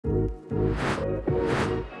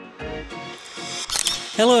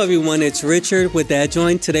Hello everyone, it's Richard with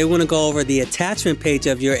EDJOIN. Today we're going to go over the attachment page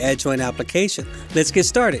of your EDJOIN application. Let's get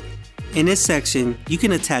started. In this section, you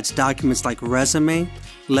can attach documents like resume,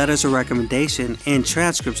 letters of recommendation, and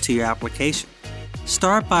transcripts to your application.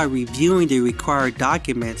 Start by reviewing the required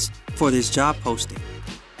documents for this job posting.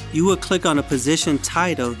 You will click on a position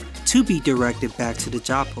title to be directed back to the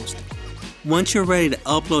job posting. Once you're ready to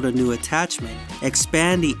upload a new attachment,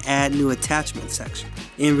 expand the Add New Attachment section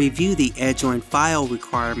and review the EDJOIN File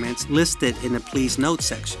Requirements listed in the Please Note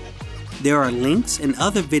section. There are links and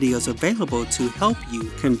other videos available to help you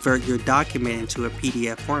convert your document into a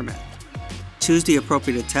PDF format. Choose the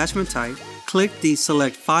appropriate attachment type, click the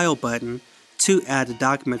Select File button to add the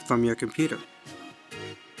document from your computer.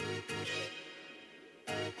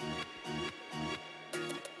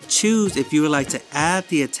 Choose if you would like to add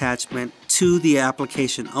the attachment to the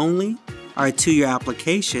application only or to your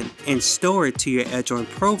application and store it to your EDJOIN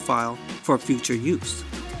profile for future use.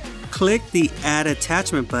 Click the Add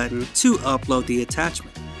Attachment button to upload the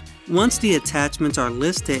attachment. Once the attachments are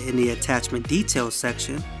listed in the Attachment Details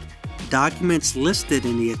section, documents listed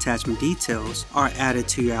in the attachment details are added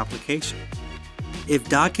to your application. If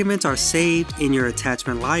documents are saved in your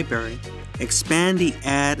attachment library, expand the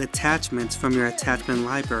Add Attachments from your Attachment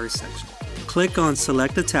Library section. Click on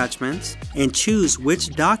Select Attachments and choose which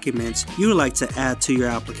documents you would like to add to your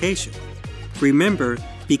application. Remember,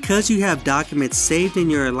 because you have documents saved in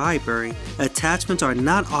your library, attachments are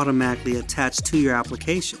not automatically attached to your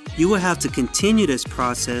application. You will have to continue this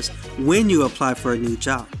process when you apply for a new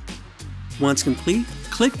job. Once complete,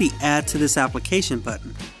 click the Add to this application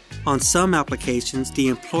button. On some applications, the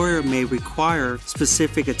employer may require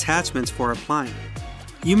specific attachments for applying.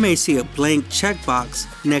 You may see a blank checkbox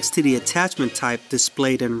next to the attachment type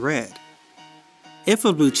displayed in red. If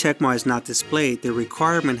a blue checkmark is not displayed, the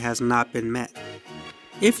requirement has not been met.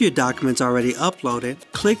 If your document's already uploaded,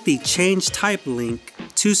 click the Change Type link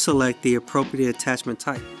to select the appropriate attachment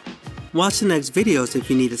type. Watch the next videos if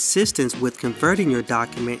you need assistance with converting your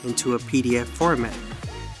document into a PDF format,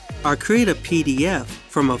 or create a PDF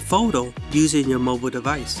from a photo using your mobile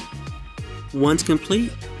device. Once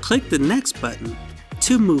complete, click the Next button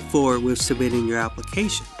to move forward with submitting your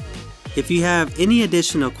application. If you have any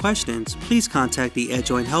additional questions, please contact the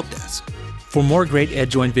EDJOIN Help Desk. For more great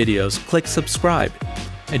EDJOIN videos, click subscribe.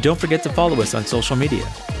 And don't forget to follow us on social media.